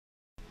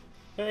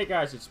Hey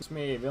guys, it's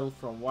me, Will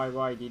from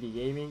YYDD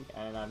Gaming,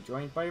 and I'm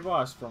joined by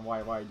Boss from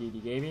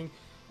YYDD Gaming,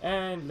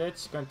 and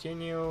let's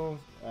continue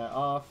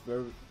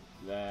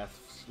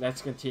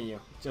let's continue.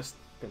 Just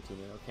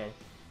continue, okay?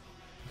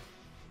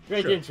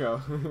 Great Sure.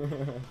 intro.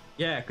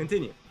 Yeah,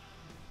 continue.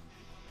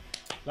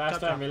 Last Chop,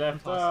 time chop, we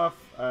left unpause. off,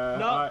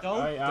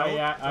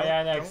 I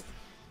annexed.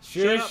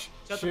 Shush,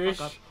 Shut the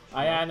fuck up.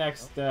 I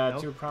annexed the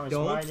two promised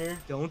miner.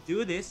 Don't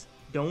do this.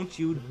 Don't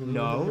you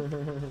know?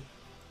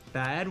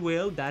 Bad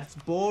Will, that's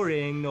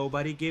boring.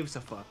 Nobody gives a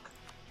fuck.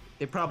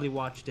 They probably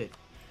watched it.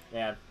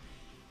 Yeah.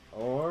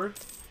 Or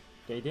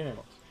they didn't.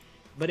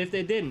 But if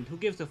they didn't, who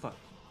gives a fuck?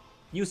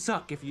 You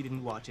suck if you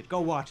didn't watch it.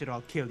 Go watch it or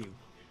I'll kill you.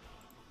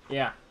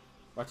 Yeah.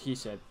 What he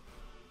said.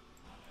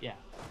 Yeah.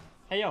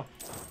 Hey yo.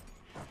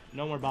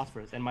 No more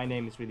Bosphorus, and my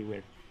name is really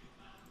weird.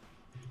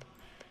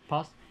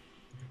 Pause.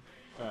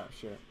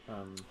 Sure.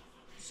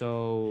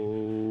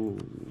 So...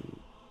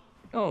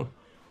 Oh.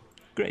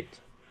 Great.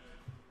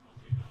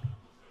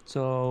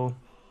 So...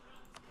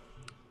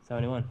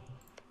 71.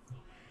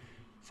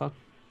 Fuck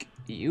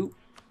you.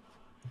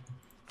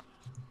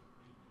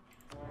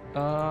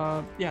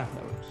 Yeah,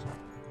 that works.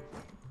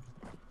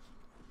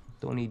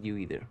 Don't need you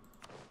either.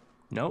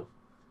 Nope.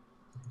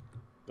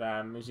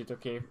 Is it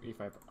okay if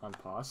I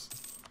unpause?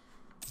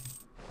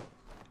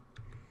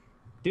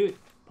 Dude,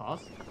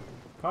 pause.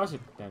 Pause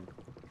it then.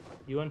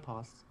 You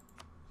unpause.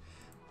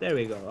 There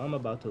we go. I'm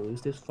about to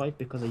lose this fight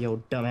because of your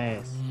dumb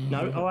ass.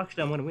 No, oh,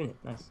 actually, I'm gonna win it.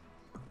 Nice.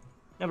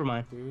 Never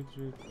mind.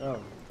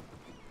 Oh.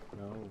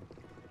 No.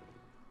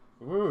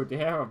 Ooh, they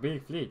have a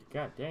big fleet.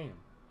 God damn.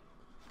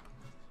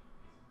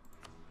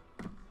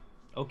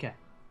 Okay.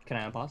 Can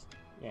I unpause?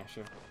 Yeah,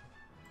 sure.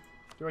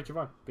 Do what you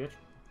want, bitch.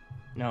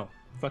 No.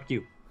 Fuck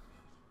you.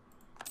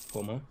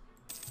 Homo.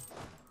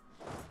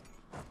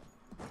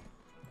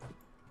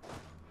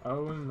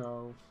 Oh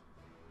no.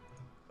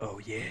 Oh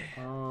yeah.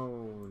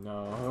 Oh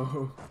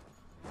no.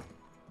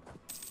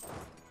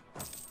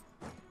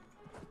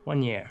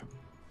 1 year.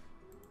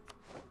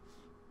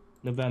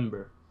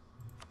 November.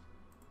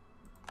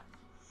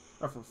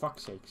 Oh, for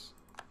fuck's sakes.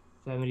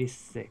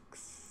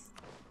 76.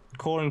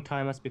 Coring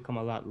time has become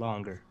a lot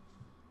longer.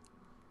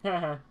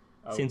 Oh,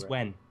 Since right.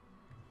 when?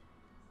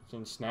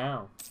 Since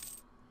now.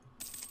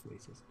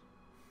 Racist.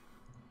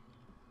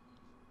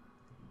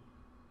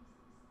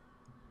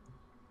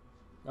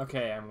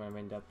 Okay, I'm gonna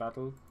win that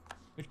battle.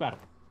 Which battle?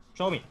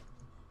 Show me.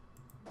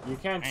 You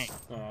can't. Hey.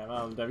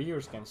 Well, the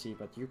viewers can see,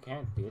 but you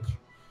can't, bitch.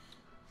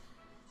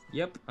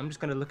 Yep, I'm just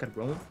gonna look at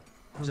Rome.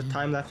 There's a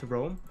time lapse of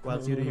Rome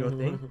whilst you do your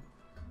thing.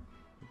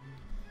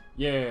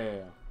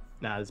 Yeah.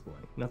 Nah, that's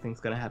boring.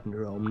 Nothing's gonna happen to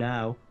Rome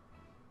now.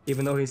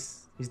 Even though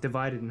he's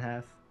divided in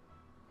half.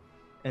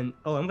 And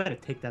oh, I'm gonna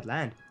take that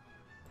land.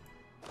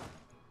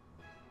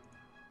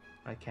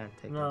 I can't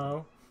take that.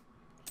 No.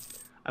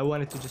 I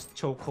wanted to just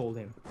chokehold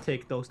him.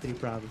 Take those 3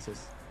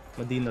 provinces.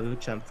 Modena,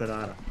 Lucca, and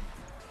Ferrara.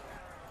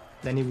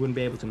 Then he wouldn't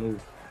be able to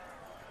move.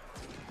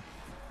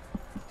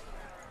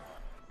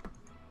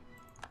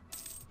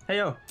 Hey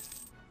yo!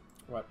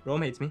 What?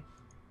 Rome hates me.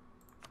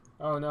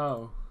 Oh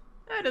no.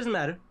 It doesn't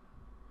matter.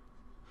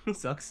 He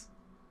sucks.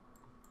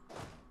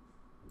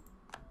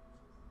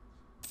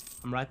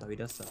 I'm right though, he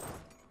does suck.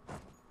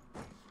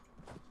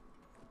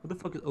 What the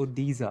fuck is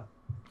Odessa?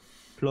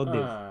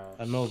 Plovdiv,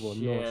 Tarnovo,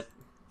 shit. North.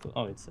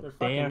 Oh, it's Their there.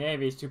 fucking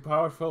navy is too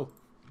powerful.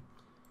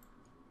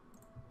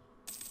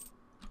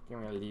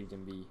 I'm gonna leave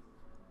them be.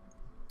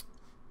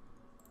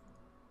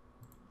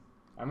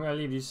 I'm gonna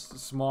leave this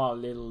small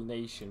little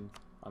nation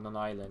on an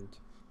island.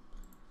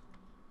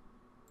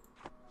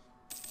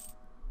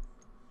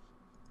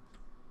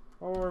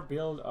 Or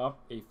build up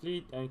a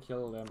fleet and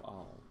kill them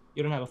all.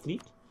 You don't have a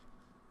fleet?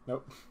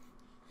 Nope.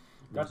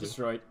 Got Loser.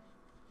 destroyed.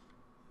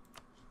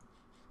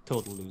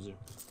 Total loser.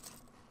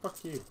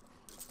 Fuck you.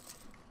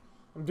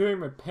 I'm doing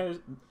my best.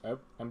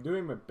 I'm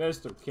doing my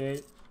best,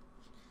 okay?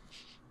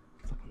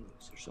 Fucking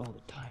losers all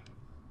the time.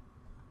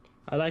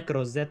 I like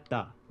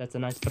Rosetta. That's a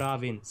nice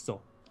province.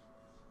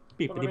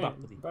 Pippity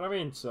boppity.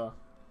 Provinza.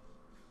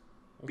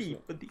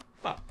 Pippity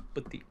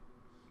boppity.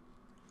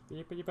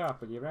 Pippity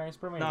boppity. Nice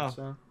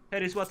provinza.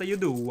 Here is what you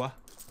do.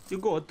 You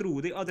go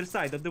through the other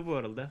side of the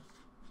world.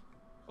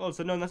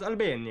 Also known as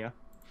Albania.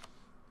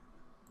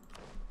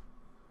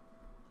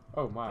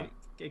 Oh my.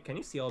 Can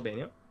you see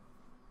Albania?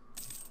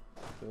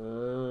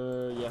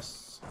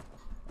 Yes.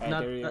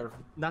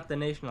 Not the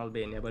nation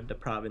Albania, but the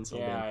province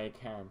Yeah, Albania. I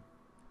can.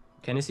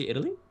 Can you see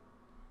Italy?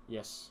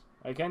 Yes.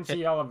 I can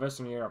see all of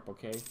Western Europe,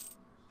 okay?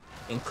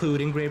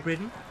 Including Great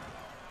Britain?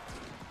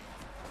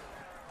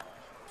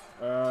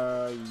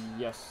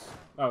 Yes.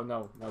 Oh,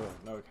 no,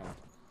 I can't.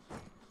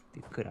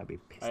 Could I be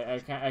pissed?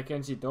 I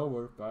can see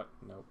Dover, but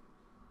no.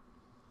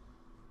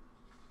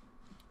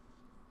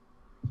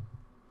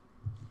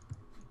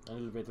 A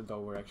little bit of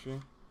Dover,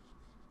 actually.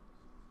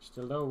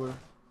 Still Dover.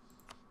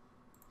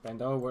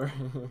 Bend over.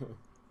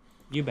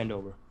 You bend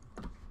over.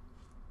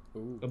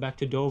 Ooh. Go back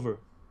to Dover.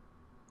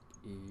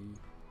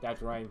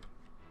 That rhyme.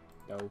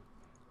 No.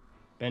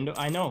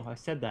 I know, I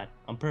said that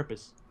on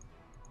purpose.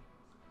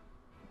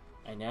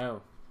 I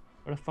know.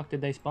 Where the fuck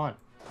did they spawn?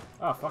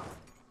 Oh, fuck.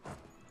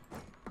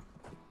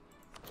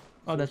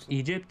 Oh, that's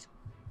Egypt?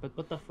 But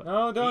what the fuck?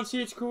 No, don't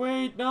siege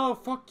Kuwait! No,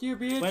 fuck you,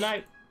 bitch!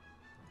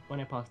 When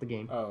I paused the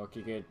game. Oh,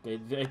 okay, good. They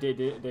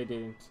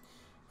didn't.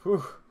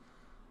 Whew.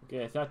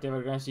 Okay, I thought they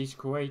were gonna siege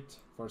Kuwait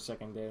for a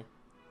second there.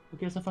 Who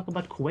gives a fuck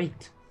about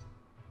Kuwait?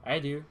 I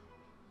do.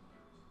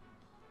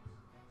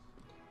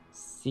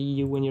 See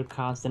you in your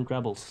constant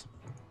rebels.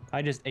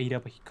 I just ate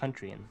up a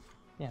country and...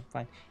 Yeah,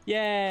 fine.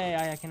 Yay!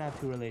 I can have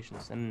 2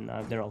 relations and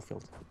they're all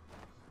filled.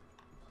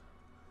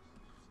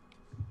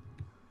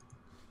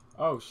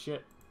 Oh,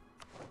 shit.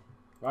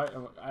 Right,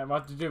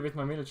 what to do with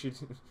my military?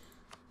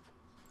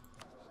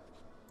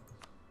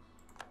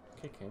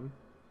 Kick him.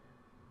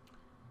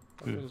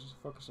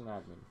 Focus on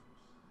admin.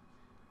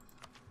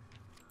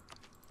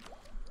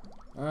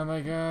 Oh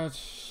my god.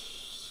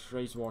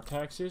 Raise war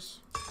taxes.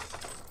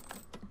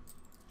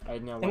 I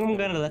know. I think I'm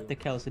gonna let the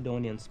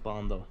Chalcedonians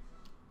spawn though.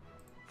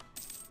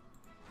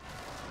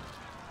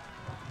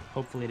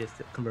 Hopefully they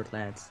still convert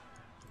lands.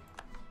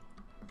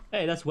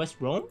 Hey, that's West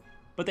Rome?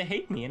 But they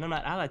hate me and I'm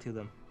not allied to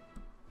them.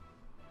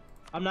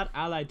 I'm not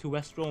allied to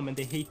West Rome and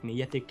they hate me,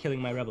 yet they're killing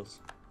my rebels.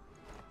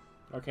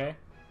 Okay.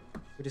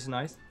 Which is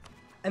nice.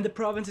 And the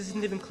province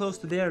isn't even close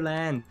to their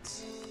land.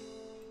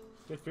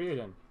 Good for you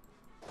then.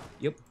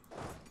 Yep.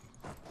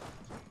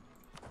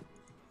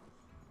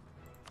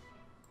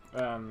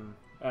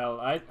 Well,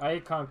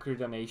 I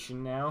conquered a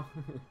nation now.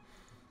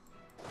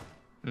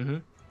 Mm-hmm.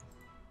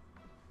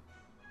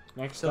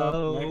 Next up,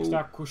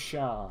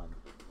 Kushan.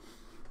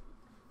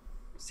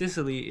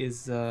 Sicily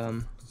is, how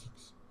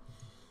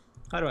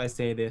do I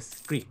say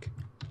this? Greek.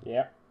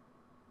 Yeah.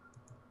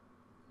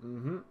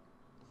 Mm-hmm.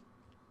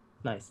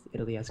 Nice.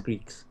 Italy has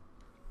Greeks.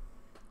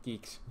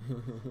 Geeks.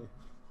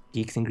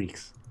 Geeks and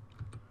Greeks.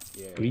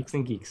 Yeah. Greeks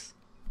and Geeks.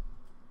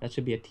 That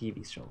should be a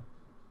TV show.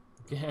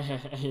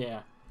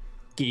 Yeah.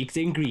 Geeks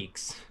and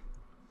Greeks.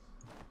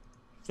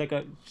 It's like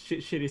a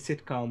shitty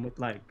sitcom with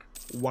like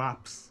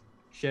WAPs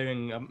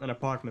sharing an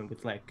apartment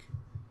with like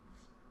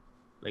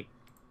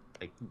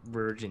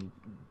virgin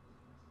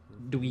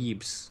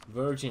dweebs.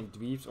 Virgin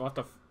dweebs? What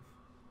the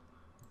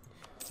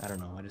I don't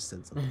know, I just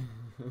said something.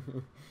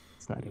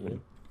 It's not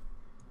even.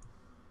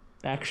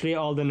 Actually,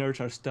 all the nerds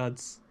are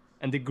studs,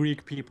 and the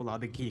Greek people are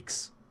the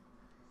geeks.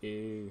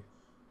 Ew.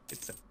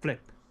 It's a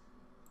flip.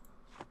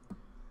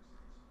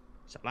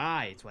 It's a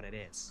lie, it's what it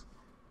is.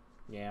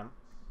 Yeah.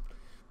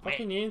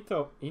 Fucking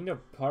Indo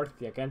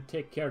Parthia can't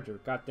take care of their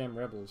goddamn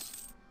rebels.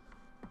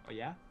 Oh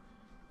yeah?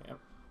 Yep.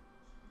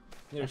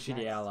 They're a That's shitty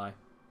nice. ally.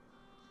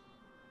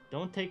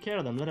 Don't take care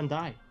of them, let them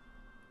die.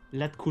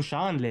 Let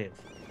Kushan live.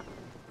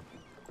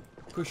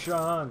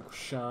 Kushan,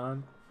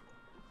 Kushan.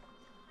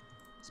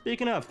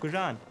 Speaking of,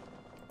 Kushan.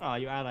 Oh,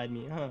 you allied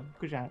me. Huh,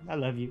 Kushan, I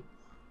love you.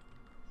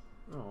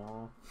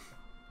 Aww.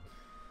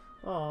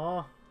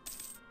 Aww.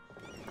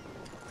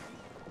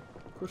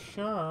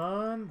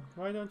 Kushan,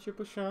 why don't you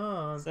push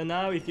on? So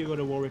now if you go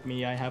to war with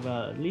me, I have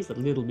at least a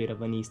little bit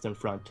of an eastern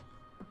front.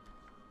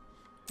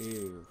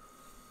 Ew.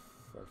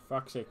 For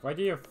fuck's sake, why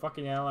do you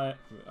fucking ally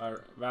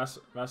or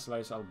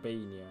vassalize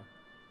Albania?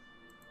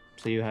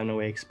 So you have no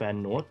way to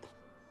expand north?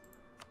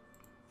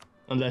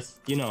 Unless,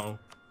 you know,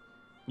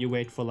 you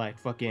wait for like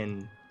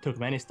fucking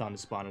Turkmenistan to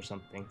spawn or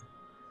something.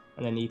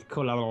 And then eat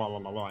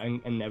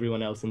and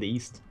everyone else in the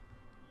east.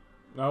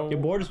 No. Your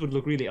borders would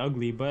look really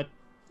ugly, but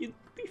you'd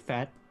be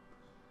fat.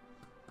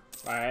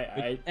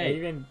 I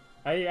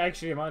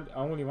actually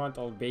only want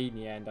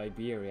Albania and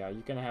Iberia.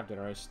 You can have the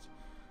rest.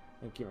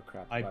 I don't give a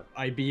crap.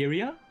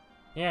 Iberia?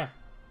 Yeah.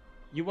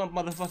 You want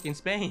motherfucking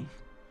Spain?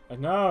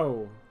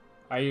 No.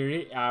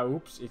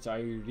 Oops, it's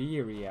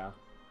Iberia.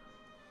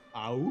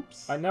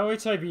 Oops. I know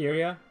it's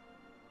Iberia.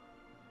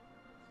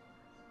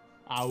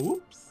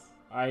 Oops.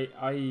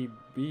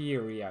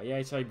 Iberia. Yeah,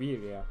 it's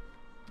Iberia.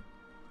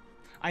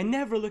 I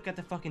never look at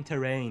the fucking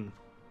terrain.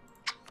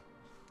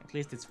 At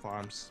least it's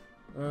farms.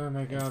 Oh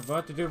my god,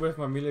 what to do with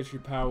my military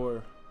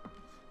power?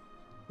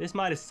 This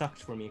might have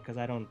sucked for me because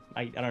I don't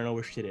know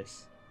where shit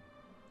is.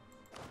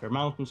 There are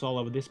mountains all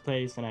over this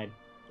place and I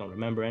don't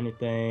remember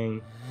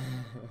anything.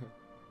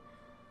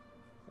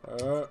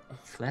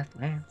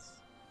 Flatlands.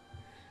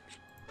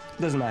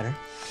 Doesn't matter.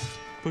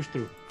 Push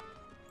through.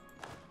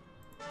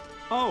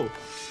 Oh,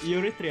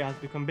 Eritrea has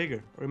become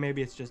bigger, or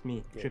maybe it's just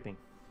me tripping.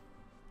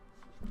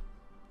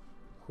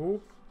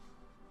 Who?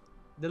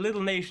 The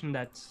little nation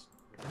that's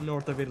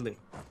north of Italy.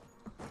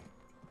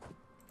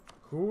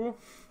 Who?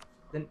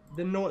 The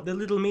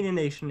little mini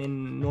nation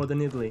in northern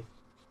Italy.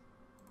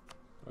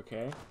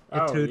 Okay.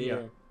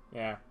 Etruria.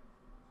 Yeah.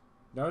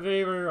 No,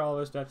 they were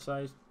always that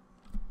size.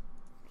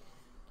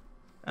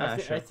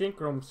 Sure. I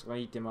think Rome's gonna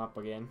eat them up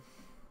again.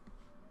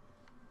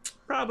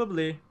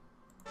 Probably.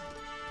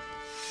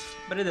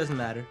 But it doesn't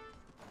matter.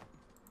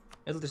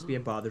 It'll just be a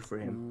bother for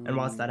him. And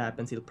once that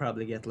happens, he'll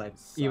probably get like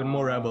even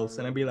more rebels,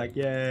 and I'll be like,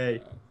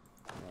 yay.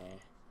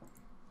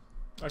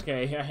 Nah.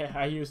 Okay,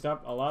 I used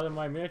up a lot of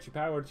my military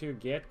power to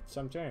get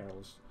some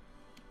generals.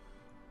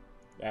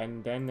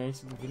 And then I need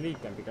to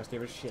delete them because they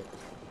were shit.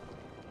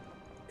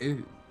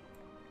 Ooh.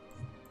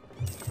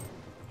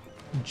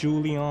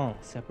 Julian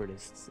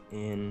separatists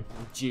in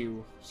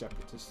Jew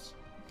separatists.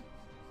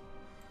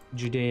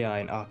 Judea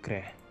and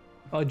Acre.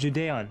 Oh,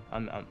 Judean.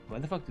 Where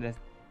the fuck did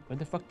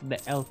the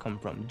L come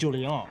from?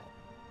 Julian.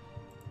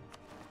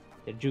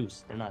 They're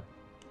Jews. They're not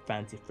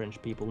fancy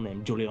French people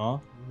named Julian.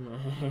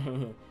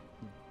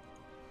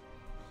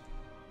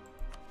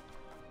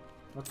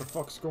 What the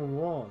fuck's going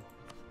on?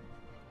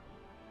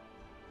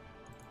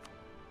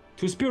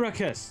 To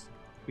Spiracus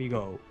we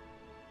go.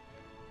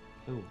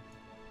 Ooh.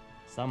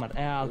 Samar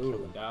I'll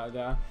kill him.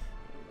 The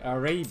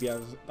Arabia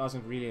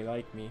doesn't really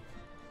like me.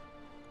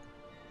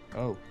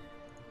 Oh.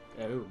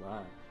 Oh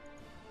my.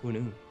 Who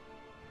knew?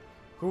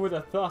 Who would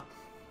have thought?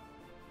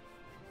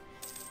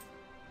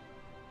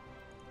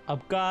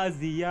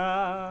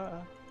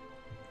 Abkhazia.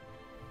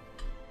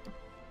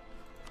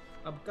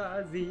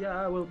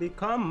 Abkhazia will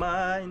become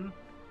mine.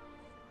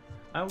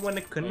 I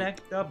wanna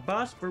connect the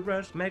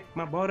Bosphorus, make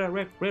my border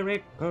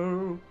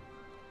go.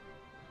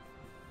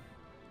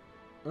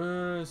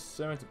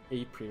 7th of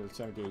April,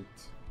 78.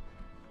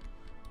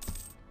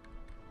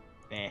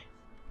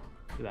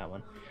 Do that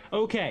one.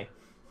 Okay.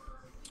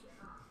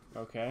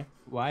 Okay.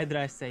 Why did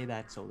I say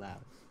that so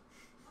loud?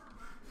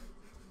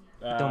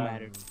 Don't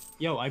matter.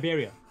 Yo,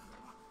 Iberia.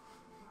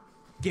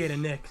 Get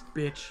annexed,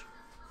 bitch.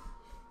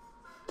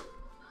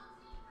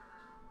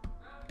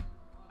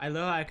 I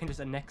love how I can just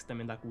annex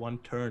them in like one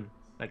turn.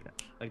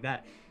 Like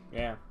that.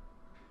 Yeah.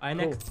 I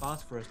annexed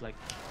Bosphorus like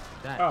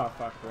that. Oh,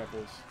 fuck,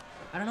 rebels.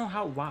 I don't know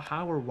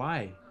how or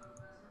why.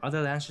 Are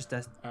the lands just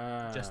that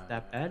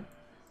bad?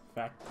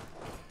 Fuck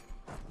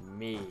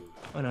me.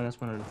 Oh no,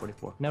 that's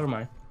 144. Never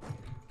mind.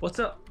 What's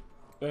up?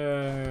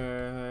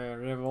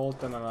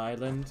 Revolt on an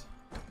island.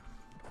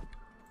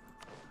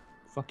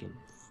 Fucking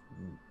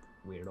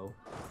weirdo.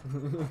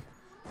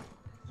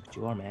 That's what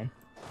you are, man.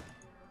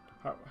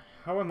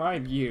 How am I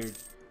weird?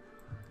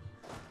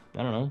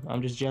 I don't know.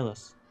 I'm just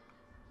jealous.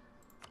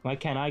 Why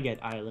can't I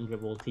get island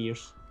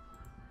revolteers?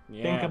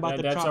 Yeah, Think about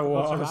the that's tropical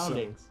awesome.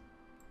 surroundings.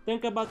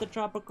 Think about the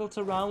tropical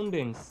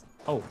surroundings.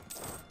 Oh.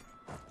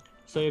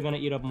 So you're gonna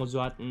eat up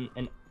Mozuat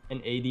and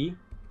AD?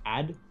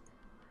 Add?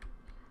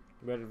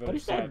 What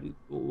is that?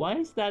 Why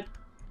is that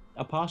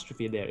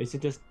apostrophe there? Is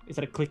it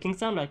a clicking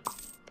sound like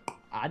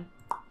add?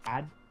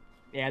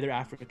 Yeah, they're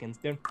Africans.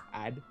 They're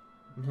add.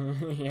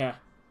 Yeah.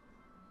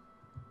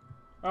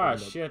 Oh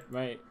shit,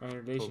 my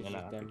relationship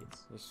with them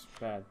is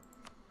bad.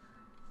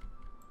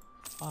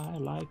 I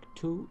like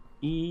to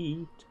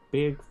eat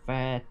big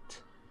fat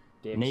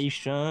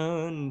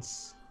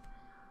nations.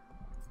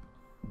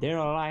 They're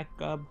like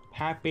a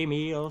Happy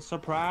Meal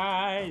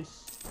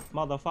surprise,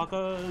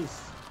 motherfuckers.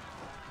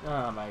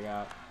 Oh my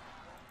god.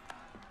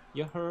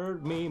 You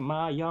heard me,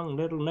 my young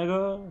little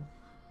nigga.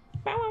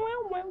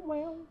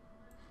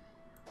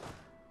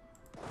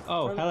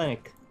 Oh,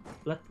 Hellenic.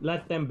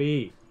 Let them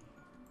be.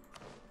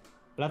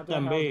 Let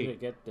them How be. did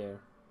it get there?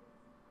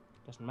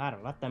 Doesn't matter.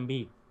 Let them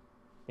be.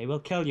 They will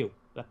kill you.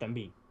 Let them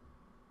be.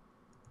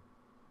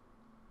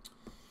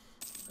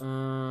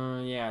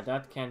 Yeah,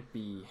 that can't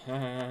be.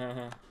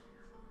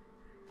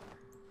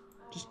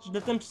 Just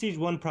let them siege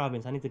one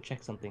province. I need to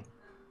check something.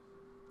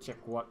 Check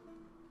what?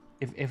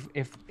 If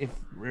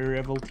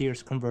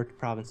revolteers convert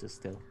provinces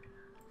still.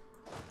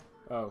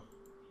 Oh.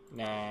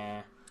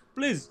 Nah.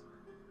 Please.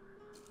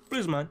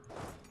 Please, man.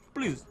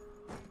 Please.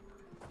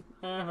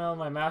 Well,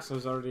 my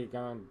master's already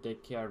gonna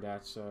take care of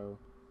that, so...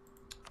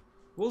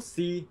 We'll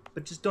see,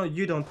 but just don't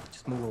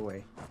move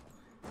away.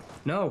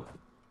 No.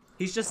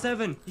 He's just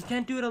 7. He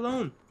can't do it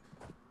alone.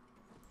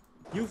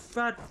 You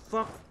fat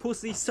fuck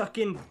pussy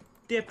sucking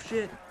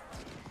dipshit.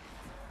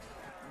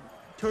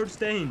 Turd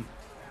stain.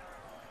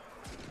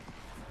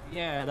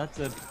 Yeah, that's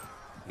a...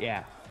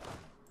 Yeah.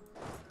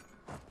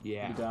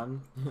 Yeah. You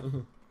done?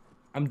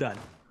 I'm done.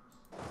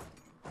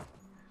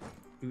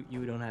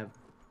 You don't have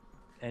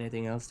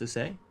anything else to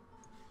say?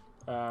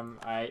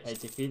 I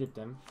defeated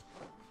them.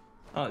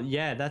 Oh,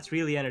 yeah, that's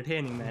really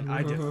entertaining, man.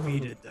 I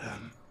defeated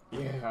them.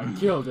 Yeah, I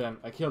killed them.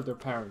 I killed their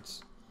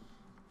parents.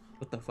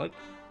 What the fuck?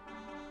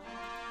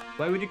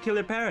 Why would you kill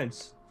their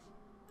parents?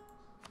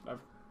 I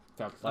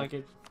felt like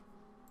it.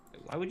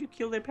 Why would you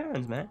kill their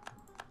parents, man?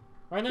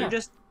 Why not?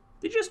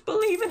 They just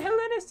believe in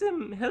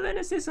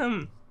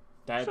Hellenicism.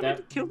 Somebody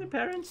to kill their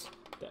parents?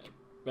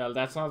 Well,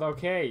 that's not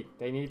okay.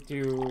 They need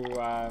to,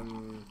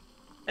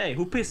 Hey,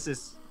 who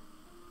pisses?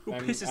 Who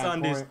pisses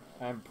on this?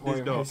 I'm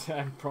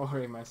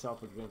pouring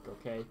myself a drink,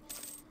 okay?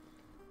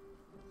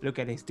 Look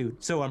at this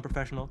dude. So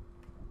unprofessional.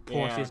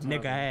 Pours his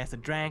nigga ass a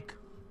drink.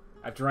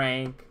 I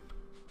drank.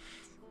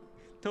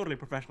 Totally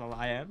professional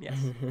I am, yes.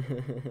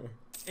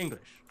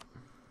 English.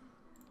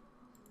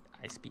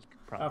 I speak,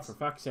 promise. Oh, for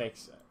fuck's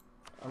sakes.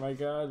 Oh my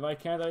god, why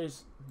can't I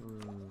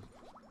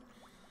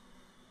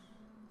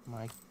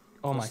My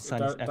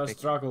son is epic. The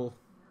struggle.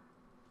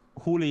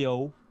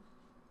 Julio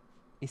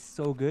is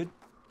so good.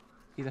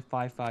 He's a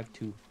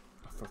 5.52.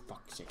 Oh, for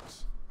fuck's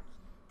sakes.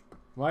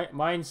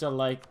 Mine's a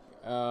like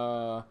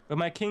but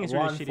my king is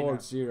really shitty now.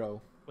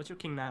 140. What's your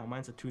king now?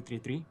 Mine's a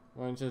 2.33.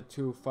 Mine's a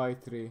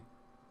 253.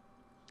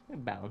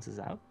 It balances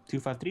out.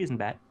 2.53 isn't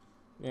bad.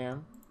 Yeah.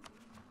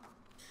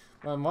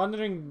 I'm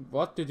wondering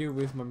what to do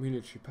with my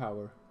military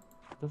power.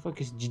 The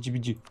fuck is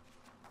GGBG?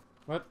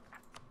 What?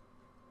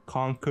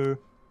 Conquer.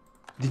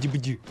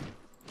 GGBG.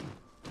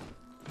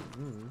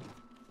 Mm.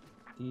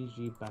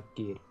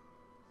 Digibakir.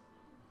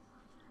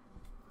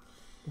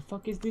 The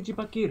fuck is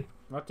Digibakir?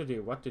 What to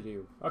do? What to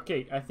do?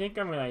 Okay, I think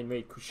I'm gonna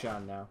invade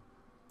Kushan now.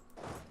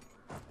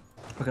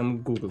 Okay, I'm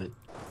gonna Google it.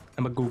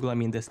 I'm gonna Google, I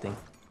mean this thing.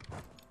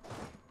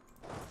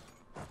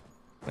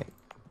 Wait.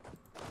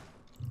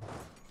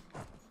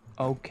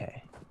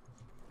 Okay.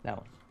 That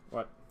one.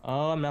 What?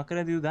 Oh, I'm not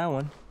gonna do that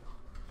one.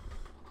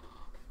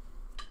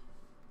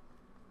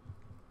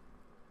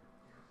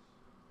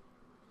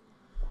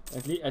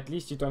 At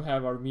least you don't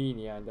have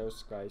Armenia and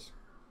those guys.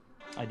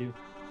 I do.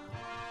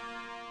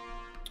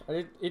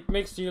 It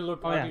makes you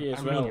look Oh, ugly yeah, as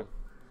Armenia. well.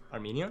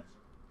 Armenia?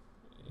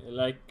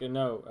 Like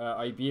no,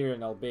 Iberia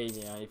and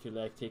Albania. If you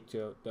like take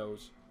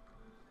those.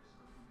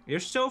 You're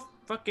so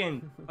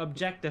fucking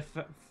objective.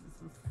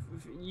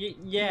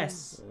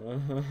 Yes.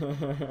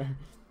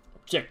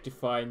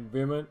 Objectifying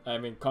women. I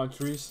mean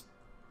countries.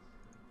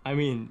 I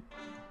mean,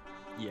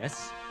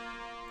 yes.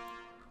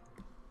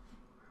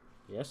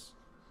 Yes.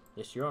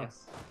 Yes, you are.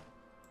 Yes.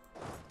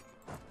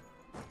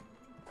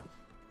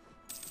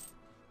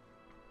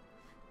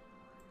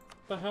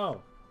 What the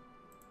hell?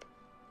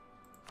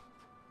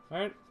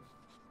 Right?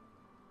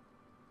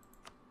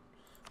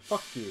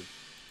 Fuck you.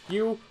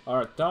 You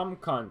are a dumb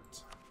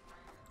cunt.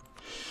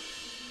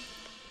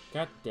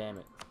 God damn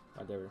it.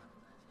 Whatever.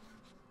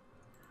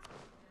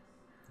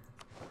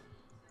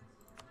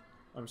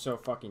 I'm so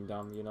fucking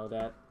dumb, you know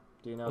that?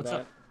 Do you know What's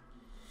that? up?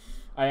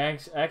 I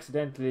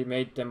accidentally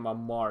made them a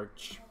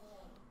march.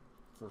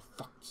 For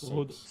fuck's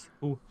sake.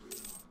 Who?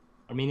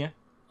 Armenia?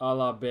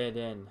 Allah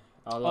Beden.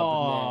 Allah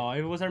Oh, if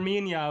it was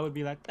Armenia, I would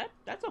be like,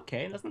 that's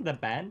okay. That's not that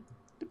bad.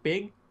 They're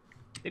big.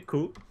 They're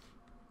cool.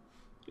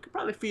 You could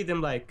probably feed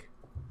them like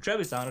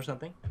Trebizond or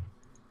something.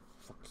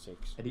 Fuck's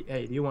sakes.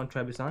 Hey, do you want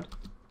Trebizond?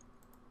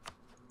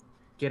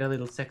 Get a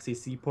little sexy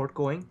seaport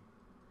going.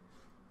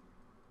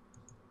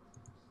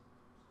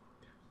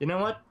 You know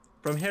what?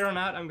 From here on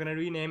out, I'm gonna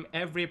rename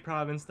every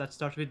province that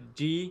starts with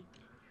G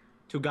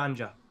to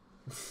Ganja.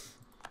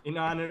 In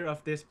honor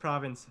of this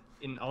province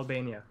in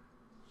Albania.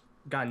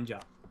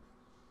 Ganja.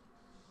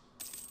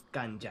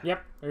 Ganja.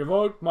 Yep,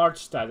 revolt march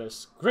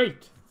status.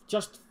 Great!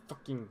 Just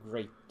fucking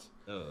great.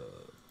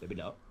 Maybe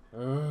not.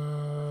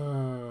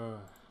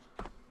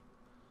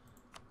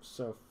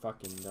 So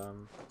fucking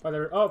dumb. But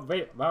oh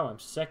wait, wow, I'm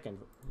second.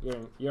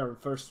 You're in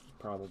first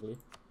probably.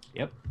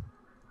 Yep.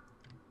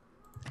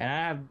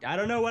 And I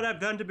don't know what I've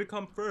done to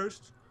become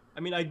first. I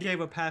mean, I gave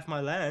up half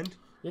my land.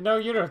 You know,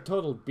 you're a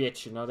total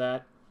bitch, you know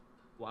that?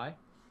 Why?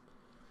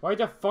 Why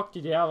the fuck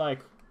did you ally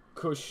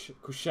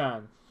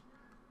Kushan?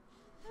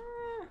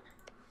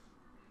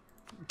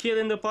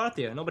 Killing the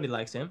Parthia. Nobody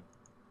likes him.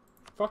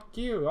 Fuck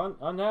you,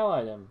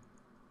 unally them.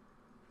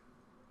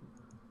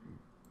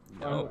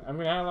 No. I'm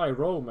gonna ally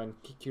Rome and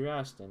kick your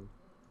ass then.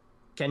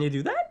 Can you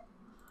do that?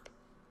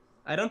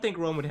 I don't think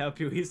Rome would help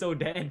you. He's so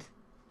dead.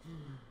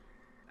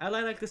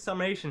 Ally like the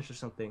Sarmatians or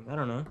something. I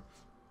don't know.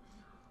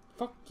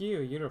 Fuck you,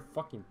 you're a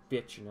fucking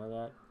bitch, you know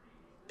that?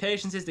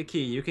 Patience is the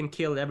key. You can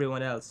kill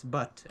everyone else,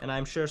 but, and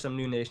I'm sure some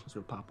new nations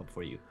will pop up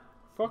for you.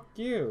 Fuck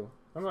you.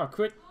 I'm gonna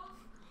quit.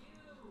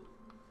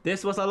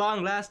 This was a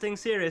long-lasting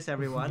series,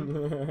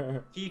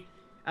 everyone.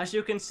 As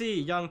you can see,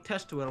 young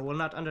Testuel will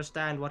not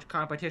understand what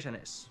competition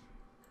is.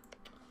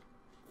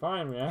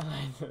 Fine, man.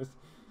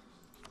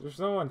 There's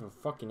no one to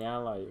fucking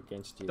ally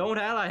against you. Don't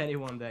ally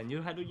anyone then. You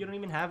don't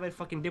even have a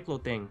fucking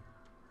Diplo thing.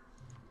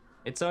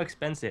 It's so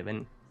expensive.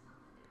 And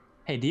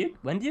hey,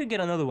 when do you get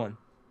another one?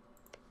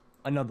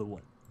 Another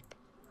one.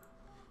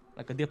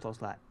 Like a Diplo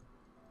slot.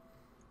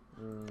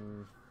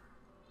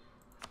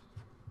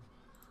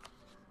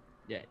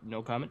 Yeah,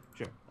 no comment?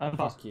 Sure.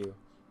 Fuck you.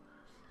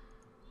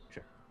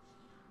 Sure.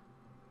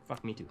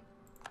 Fuck me too.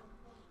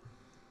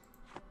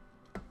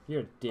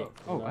 You're a dick.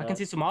 Oh, I can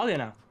see Somalia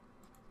now.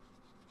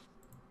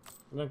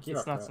 No, give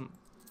It's a not crap. some.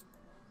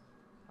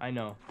 I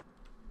know.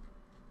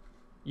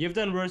 You've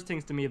done worse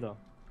things to me though.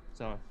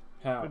 So.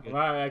 How? We're good.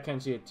 Well, I can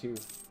see it too,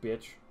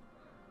 bitch.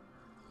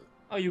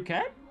 Oh, you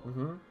can?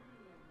 Mm-hmm.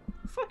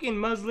 Fucking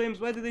Muslims,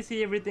 why do they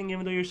see everything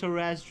even though you're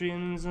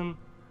Zoroastrians and...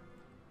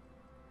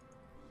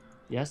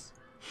 Yes?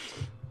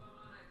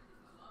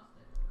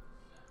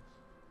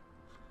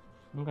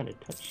 I'm gonna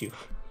touch you.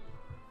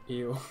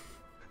 Ew.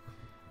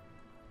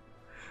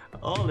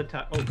 All the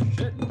time. Oh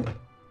shit.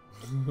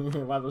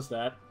 What was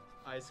that?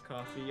 Iced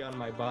coffee on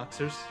my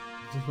boxers.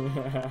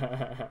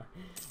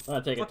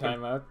 Wanna take a Fucking-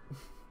 time out?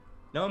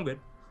 No, I'm good.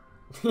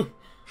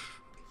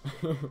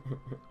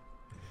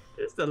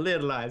 Just a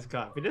little iced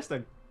coffee. Just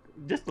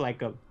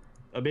like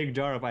a big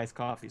jar of iced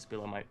coffee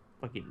spill on my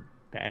fucking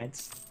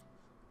pants.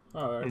 Oh,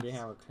 I already It's-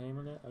 have a claim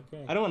on it?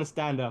 Okay. I don't want to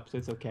stand up, so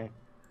it's okay.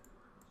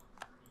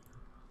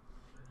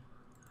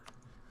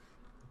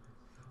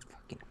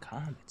 Fucking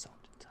comments all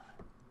the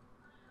time.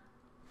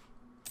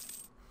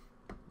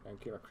 I don't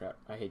give a crap.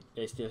 I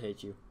still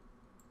hate you.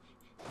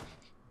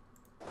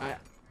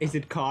 Is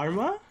it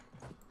karma?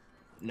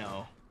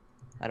 No.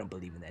 I don't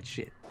believe in that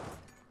shit.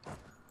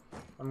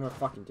 I'm gonna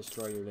fucking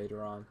destroy you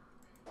later on.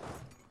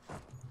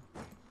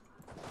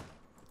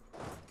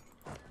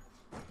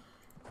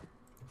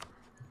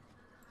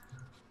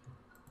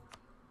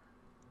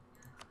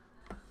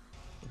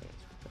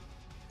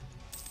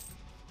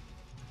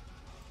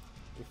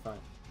 You're fine.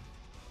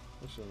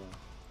 Actually, no.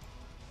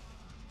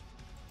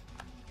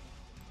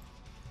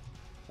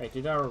 Wait,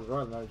 did our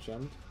royal large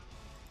end?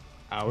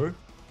 Our?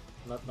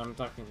 Not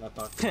talking to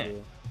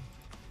you.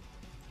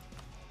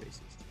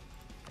 Racist.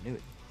 I knew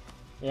it.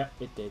 Yeah,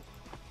 it did.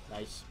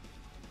 Nice.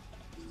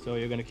 So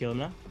you're gonna kill him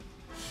now?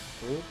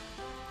 Cool.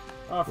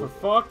 Oh, for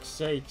fuck's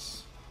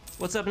sakes.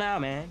 What's up now,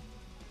 man?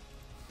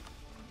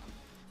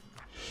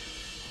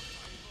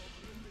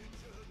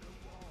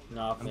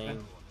 Nothing. Okay.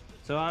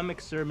 So I'm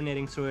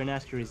exterminating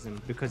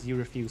Zoroastrianism because you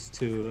refuse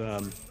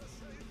to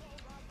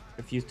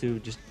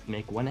just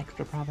make one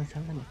extra province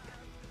Hellenic.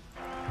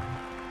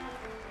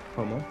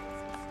 Homo.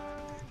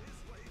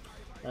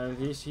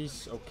 This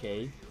is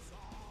okay.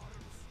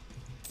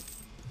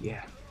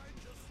 Yeah.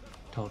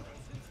 Totally.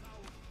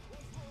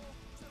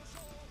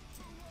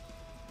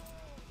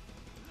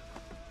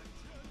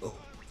 Oh,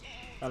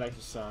 I like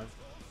the song.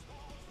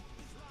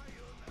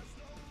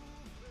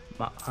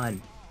 Ma'an.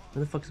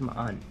 Where the fuck is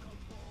Ma'an?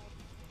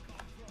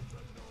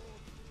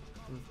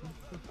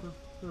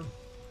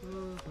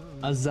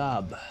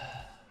 Azab.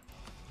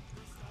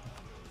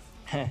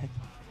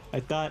 I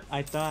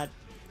thought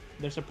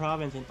there's a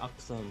province in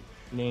Aksum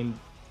named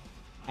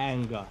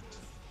Angat.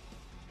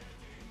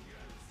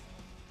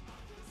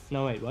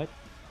 No wait, what?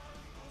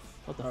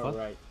 What the fuck?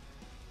 Right.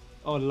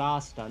 Oh,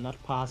 Lasta,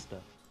 not pasta.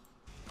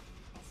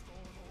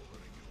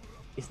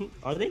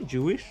 Are they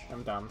Jewish?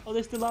 I'm dumb. Oh,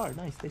 they still are.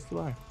 Nice, they still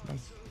are.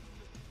 Nice.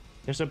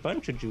 There's a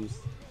bunch of Jews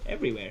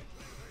everywhere.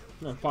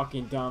 I'm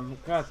fucking dumb.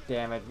 God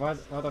damn it. What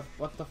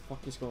the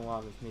fuck is going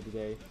on with me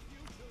today?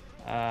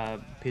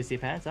 Pissy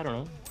pants? I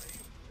don't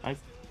know.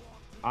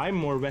 I'm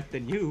more wet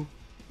than you.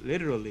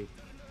 Literally.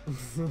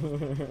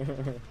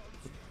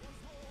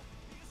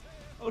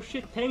 Oh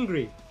shit,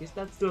 Tengri. Is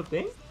that still a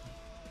thing?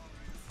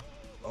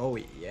 Oh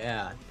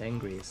yeah,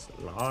 Tengri is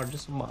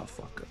largest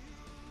motherfucker.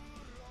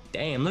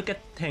 Damn, look at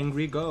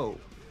Tengri go.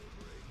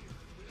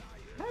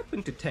 What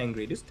happened to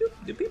Tengri?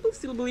 Do people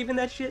still believe in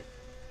that shit?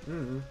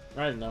 I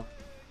don't know.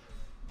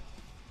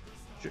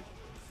 Sure.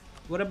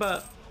 What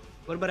about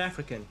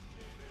African?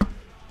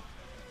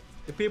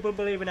 Do people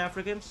believe in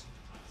Africans?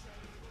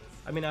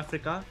 I mean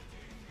Africa?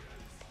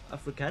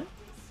 African?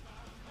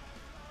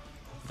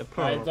 The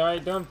plural. I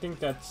don't think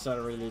that's a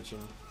religion.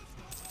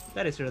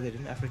 That is a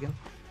religion, African.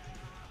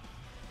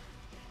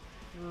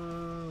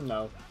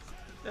 No.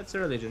 That's a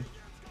religion.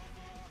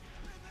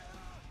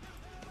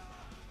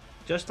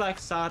 Just like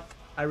South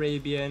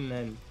Arabian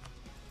and...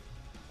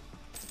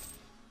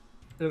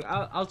 Look,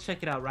 I'll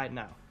check it out right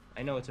now.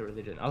 I know it's a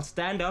religion. I'll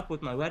stand up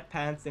with my wet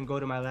pants and go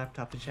to my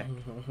laptop to check.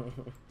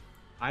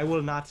 I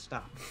will not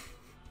stop.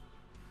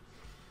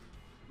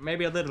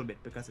 Maybe a little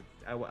bit because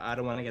I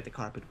don't want to get the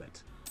carpet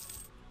wet.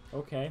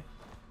 Okay.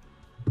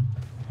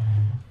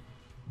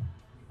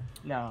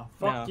 No.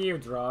 Fuck no. you,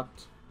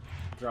 drought.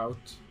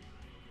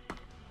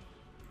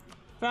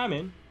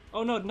 Famine?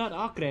 Oh no, not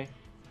Acre.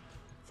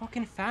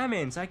 Fucking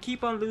famines. I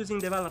keep on losing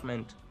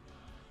development.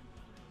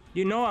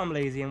 You know I'm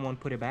lazy and won't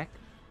put it back.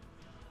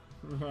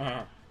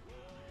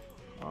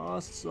 Oh,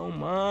 so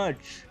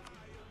much.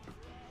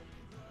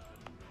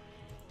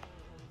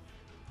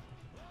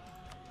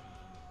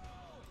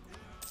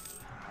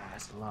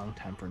 That's a long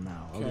time for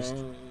now. I'll just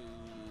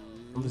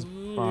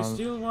You bomb.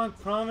 still want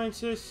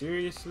provinces?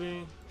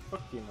 Seriously?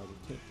 Fuck you, mother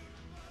too.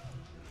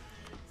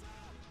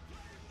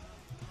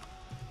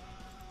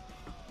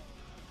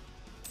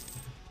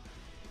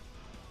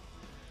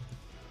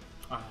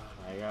 Oh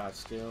my god,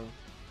 still.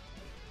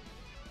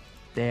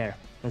 There.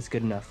 That's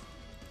good enough.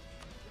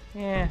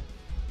 Yeah.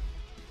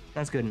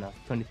 That's good enough.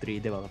 23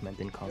 development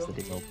in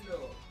Constantinople.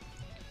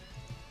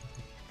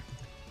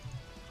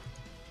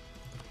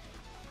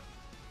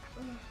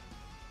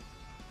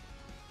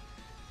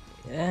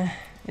 Yeah,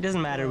 it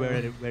doesn't matter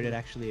where it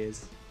actually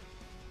is.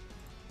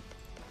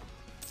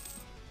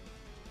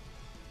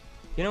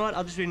 You know what?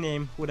 I'll just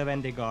rename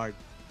Hudavendigard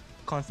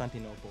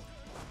Constantinople.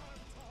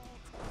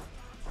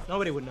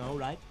 Nobody would know,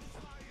 right?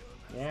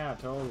 Yeah,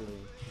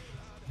 totally.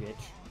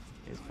 Bitch.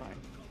 It's fine.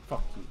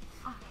 Fuck you.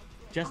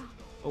 Just.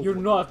 Oh, You're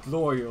not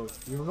loyal.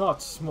 You're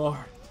not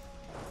smart.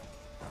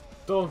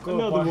 Don't go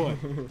Another by.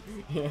 one.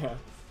 Yeah.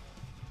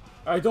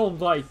 I don't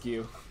like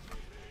you.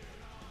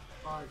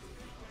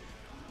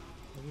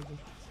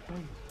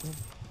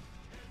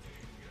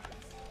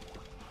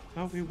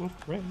 Now we were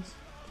friends.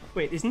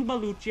 Wait, isn't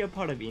Baluchi a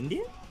part of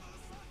India?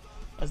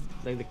 As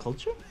like the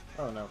culture?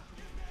 Oh no.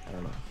 I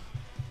don't know.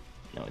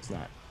 No, it's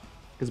not.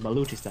 Because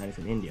Baluchistan is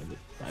in India, but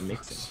I'm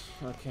mixing.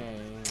 Okay.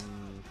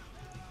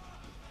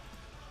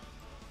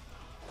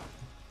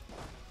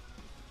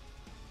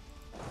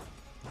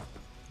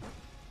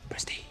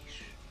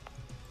 Prestige.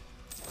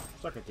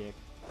 Suck a dick.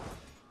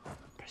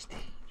 Prestige.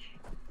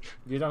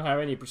 You don't have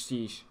any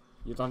prestige.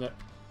 You don't have.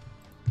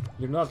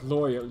 You're not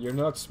loyal, you're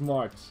not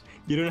smart.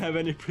 You don't have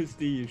any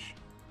prestige.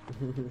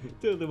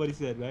 Totally what he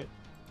said, right?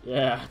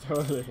 Yeah,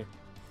 totally.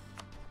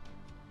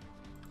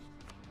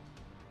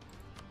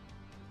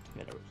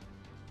 Yeah, that works.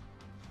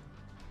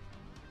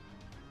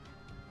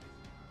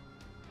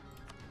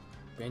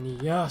 Benny,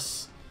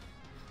 yes.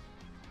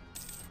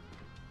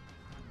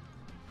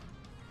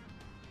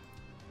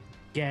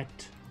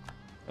 Get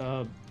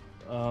a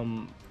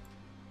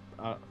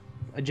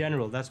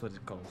general, that's what it's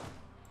called.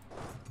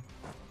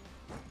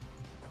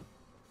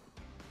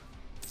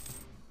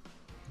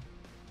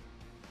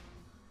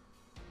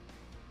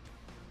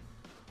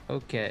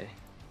 Okay.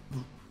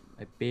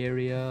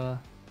 Iberia,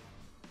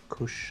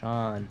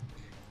 Kushan.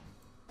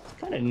 It's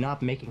kind of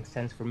not making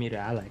sense for me to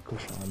ally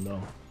Kushan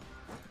though.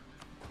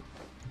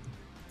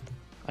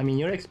 I mean,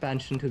 your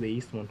expansion to the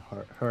east won't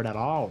hurt at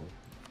all.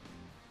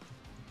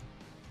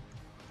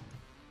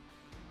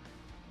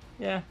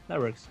 Yeah, that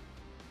works.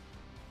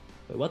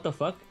 Wait, what the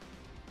fuck?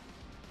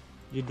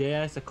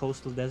 Judea is a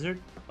coastal desert?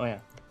 Oh yeah.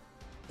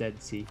 Dead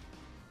Sea.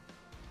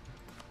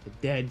 The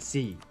Dead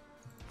Sea.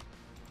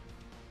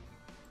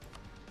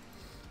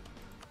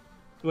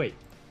 Wait.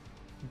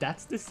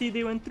 That's the sea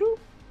they went through?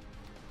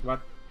 What?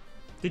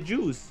 The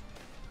Jews.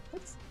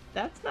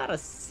 That's not a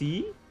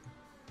sea.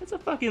 That's a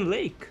fucking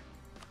lake.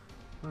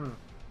 Hmm.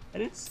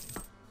 And it's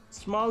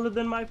smaller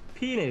than my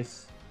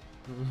penis.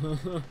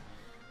 What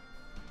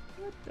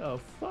the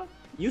fuck?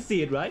 You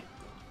see it, right?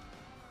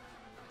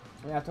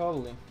 Yeah,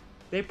 totally.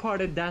 They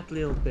parted that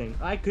little thing.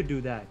 I could do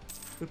that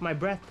with my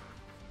breath.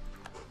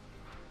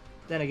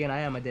 Then again, I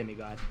am a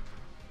demigod.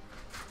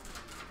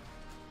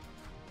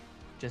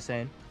 Just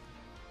saying.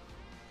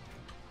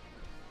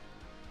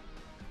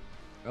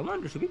 I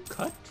wonder, should we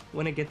cut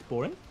when it gets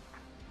boring?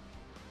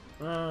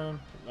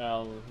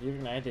 Well,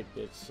 United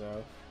did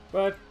so.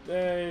 But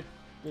we're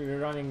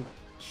running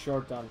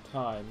short on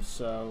time,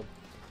 so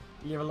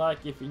leave a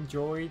like if you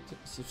enjoyed,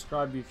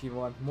 subscribe if you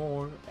want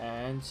more,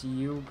 and see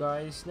you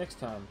guys next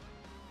time.